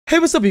Hey,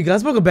 what's up, you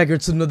guys? Welcome back here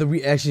to another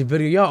reaction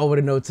video. Y'all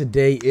already know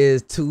today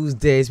is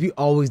Tuesdays. We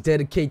always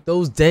dedicate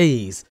those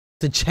days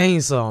to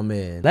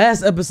Chainsawman.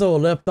 Last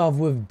episode left off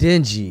with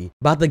Denji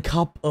about to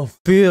cop a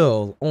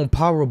feel on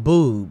power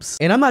boobs.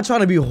 And I'm not trying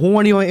to be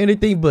horny or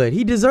anything, but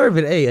he deserved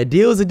it. Hey, a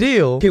deal's a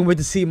deal. Can't wait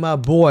to see my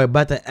boy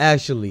about to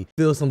actually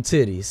feel some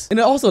titties. And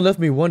it also left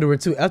me wondering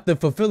too, after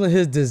fulfilling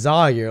his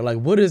desire, like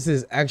what is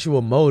his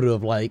actual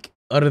motive like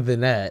other than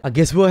that? I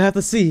guess we'll have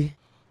to see.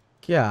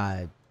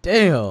 God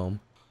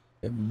damn.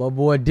 And my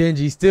boy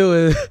Denji still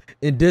is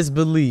in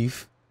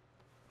disbelief.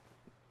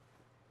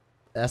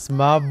 That's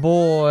my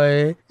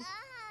boy.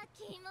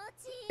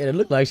 And it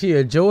looked like she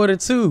enjoyed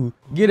it too.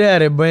 Get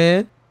at it,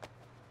 man.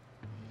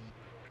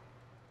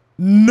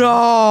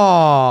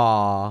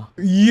 Nah.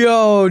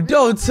 Yo,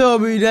 don't tell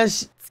me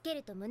that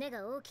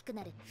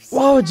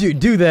why would you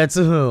do that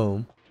to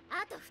him?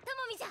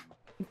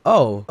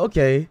 Oh,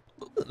 okay.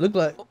 Look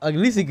like at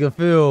least he could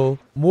feel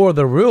more of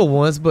the real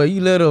ones, but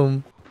you let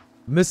him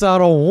miss out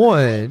on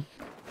one.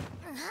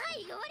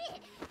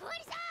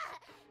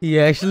 He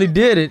actually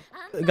did it.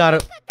 Gotta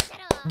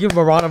give him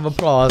a round of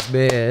applause,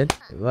 man.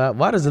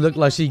 Why does it look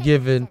like she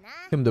giving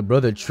him the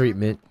brother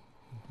treatment?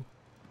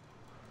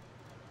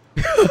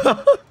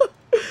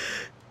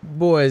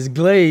 Boy, it's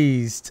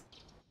glazed.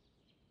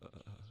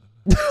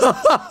 Did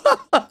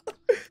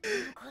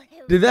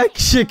that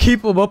shit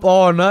keep him up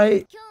all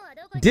night?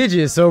 Digi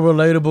is so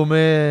relatable,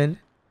 man.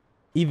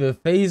 Even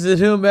phasing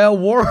him at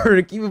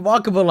work. Even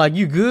Makaba like,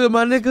 you good,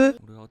 my nigga?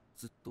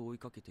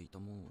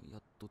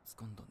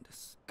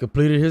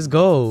 Completed his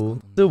goal.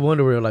 Still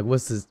wondering like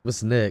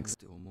what's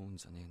next.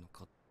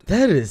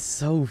 That is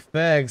so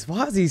facts.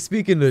 Why is he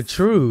speaking the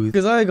truth?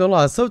 Because I ain't gonna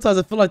lie, sometimes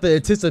I feel like the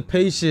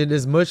anticipation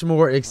is much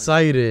more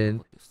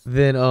exciting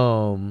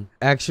than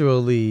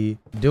actually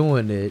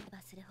doing it.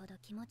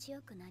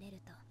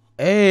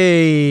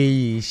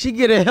 Hey, she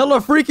getting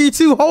hella freaky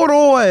too. Hold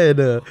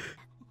on.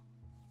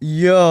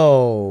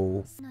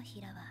 Yo.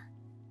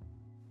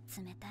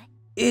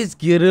 It's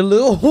getting a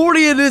little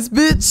horny in this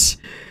bitch.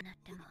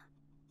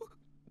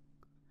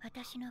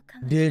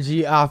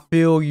 Denji, I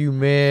feel you,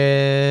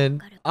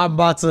 man. I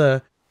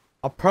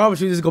promise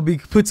you this is gonna be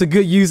put to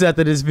good use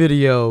after this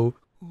video.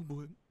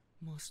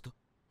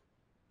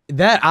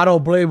 That I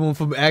don't blame him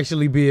for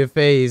actually being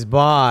phased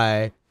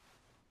by.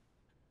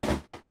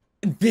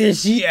 Then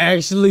she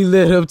actually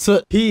let him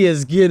to. He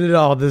is getting it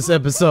all this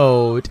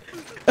episode.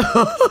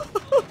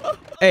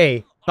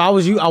 Hey, if I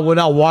was you, I would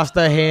not wash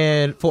the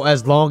hand for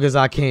as long as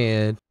I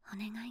can.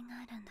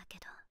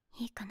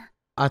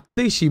 I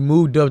think she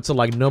moved up to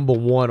like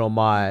 #1 on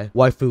my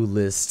waifu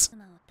list.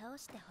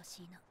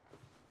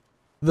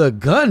 The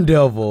gun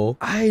devil?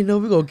 I didn't know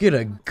we gonna get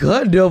a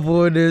gun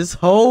devil in this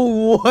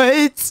whole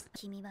what?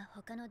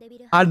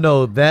 I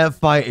know that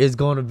fight is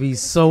gonna be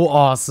so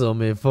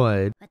awesome and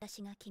fun.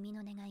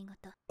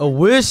 A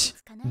wish?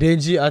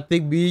 Denji, I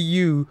think me and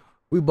you,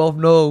 we both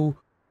know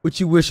what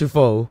you wishing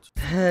for.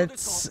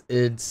 That's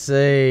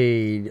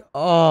insane.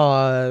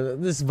 Oh,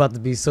 this is about to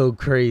be so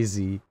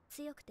crazy.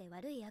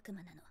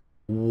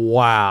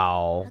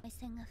 Wow.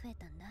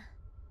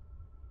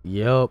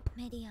 Yup.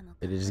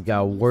 It just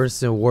got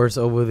worse and worse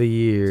over the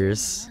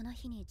years.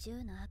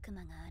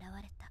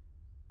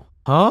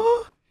 Huh?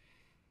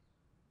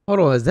 Hold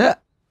on, is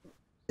that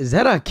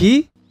a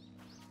key?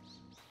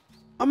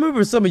 I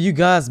remember some of you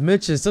guys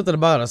mentioned something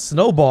about a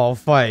snowball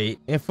fight,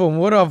 and from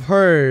what I've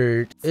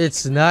heard,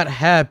 it's not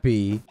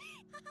happy.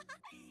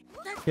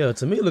 Yo,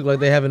 to me it looked like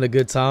they're having a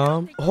good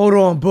time. Hold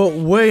on, but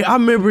wait, I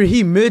remember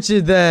he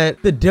mentioned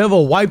that the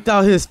devil wiped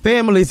out his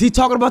family. Is he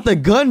talking about the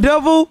gun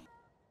devil?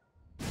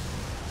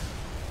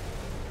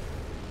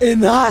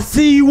 And I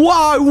see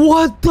why.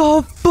 What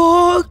the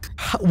fuck?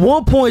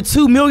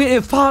 1.2 million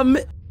in 5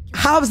 minutes.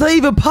 How is that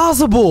even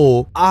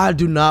possible? I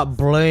do not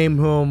blame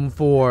him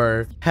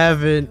for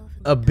having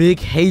a big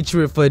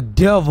hatred for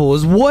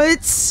devils.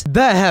 What?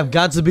 That have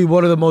got to be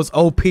one of the most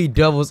OP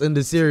devils in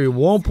the series.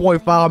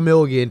 1.5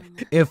 million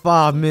in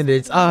 5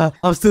 minutes.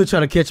 I'm still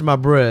trying to catch my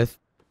breath.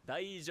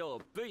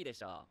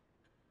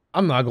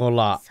 I'm not gonna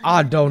lie,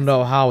 I don't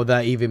know how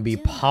that even be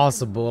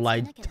possible.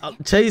 Like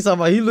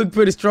Chainsawman, he looked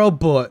pretty strong,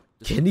 but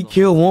can he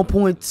kill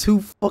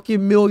 1.2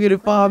 fucking million in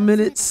 5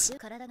 minutes?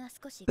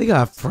 They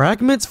got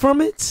fragments from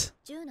it?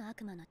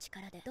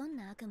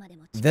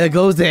 There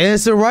goes the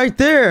answer right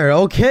there.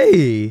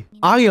 Okay.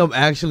 I am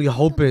actually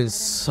hoping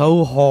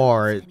so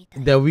hard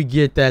that we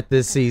get that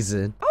this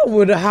season. I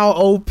wonder how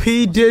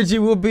OP Denji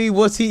will be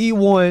once he eat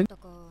one.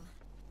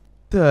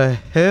 The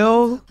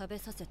hell?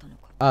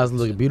 Eyes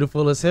look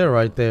beautiful as hell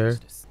right there.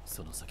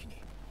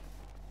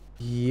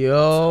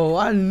 Yo,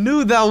 I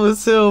knew that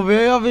was him,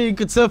 man. I mean, you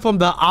could tell from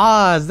the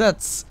eyes.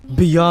 That's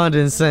beyond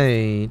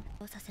insane.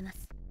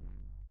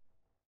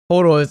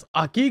 Hold on, is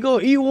Aki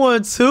gonna eat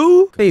one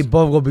too? They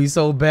both gonna be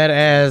so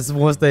badass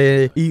once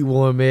they eat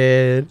one,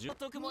 man.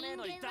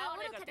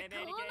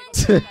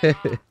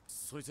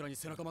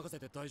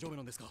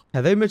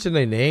 Have they mentioned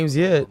their names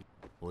yet?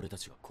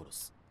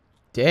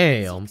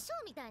 Damn.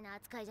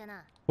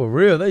 For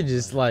real, they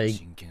just like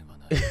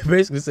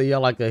basically say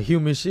y'all like a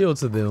human shield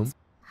to them.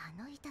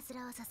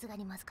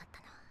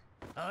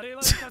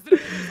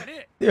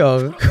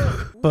 Yo,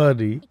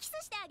 funny.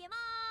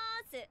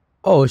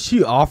 Oh,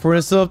 she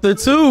offering something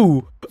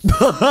too.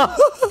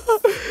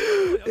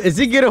 Is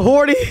he getting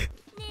horny?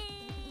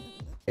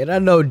 And I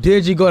know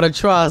Digi gonna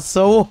try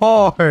so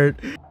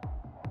hard.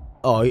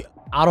 Oh,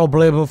 I don't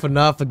blame him for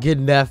not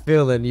forgetting that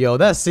feeling. Yo,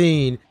 that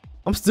scene,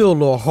 I'm still a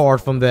little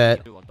hard from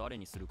that.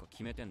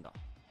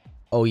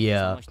 Oh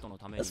yeah,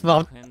 that's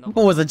my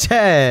boy's a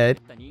Chad.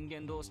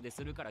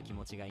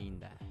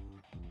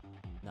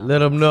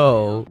 Let him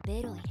know.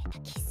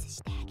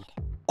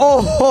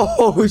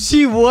 Oh,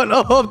 she went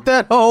up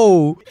that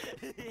hole.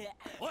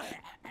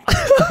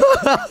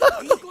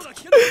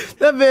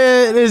 That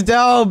man is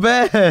down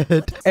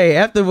bad. Hey,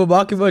 after what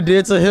Makima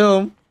did to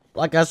him,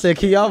 like I said,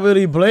 can y'all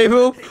really blame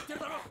him?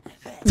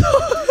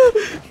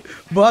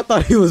 But I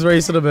thought he was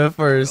racing him at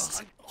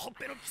first.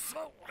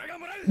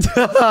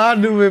 I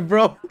knew it,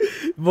 bro.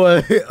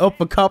 But up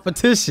for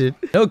competition.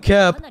 No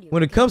cap,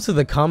 when it comes to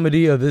the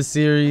comedy of this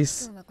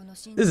series,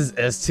 this is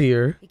S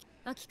tier.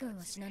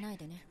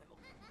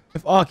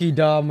 If Aki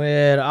died,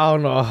 man, I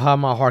don't know how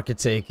my heart could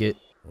take it.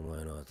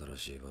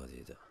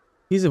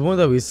 He's the one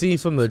that we see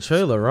from the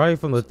trailer, right?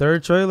 From the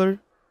third trailer?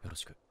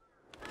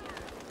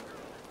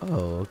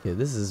 Oh, okay.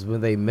 This is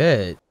when they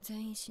met.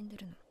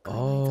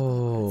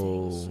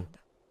 Oh.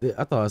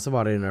 I thought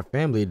somebody in her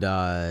family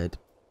died.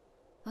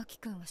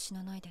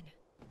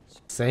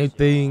 Same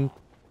thing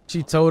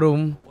she told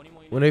him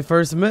when they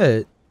first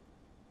met.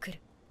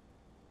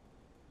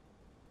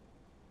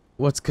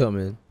 What's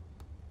coming?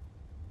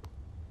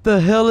 The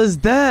hell is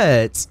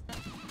that?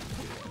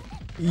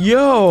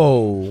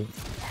 Yo!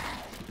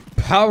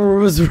 Power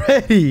was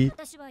ready.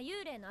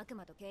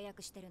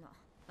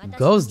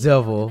 Ghost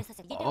Devil.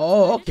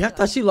 Oh, okay. I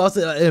thought she lost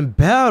it in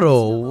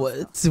battle.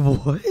 What?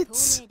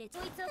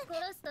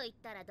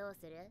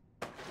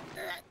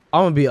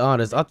 I'm gonna be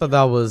honest. I thought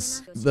that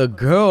was the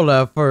girl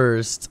at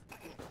first.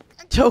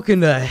 Choking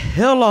the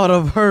hell out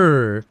of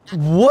her.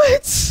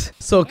 What?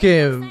 So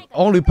can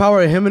only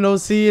Power and Himeno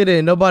see it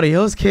and nobody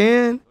else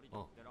can?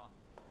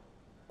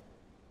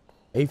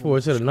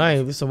 8-4 to the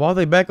 9th. So why are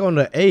they back on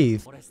the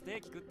 8th?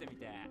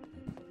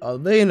 Are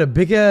they in a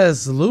big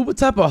ass loop? What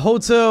type of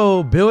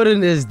hotel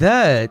building is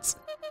that?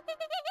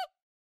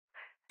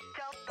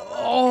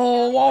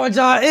 Oh, why would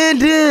y'all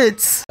end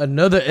it?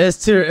 Another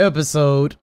S tier episode.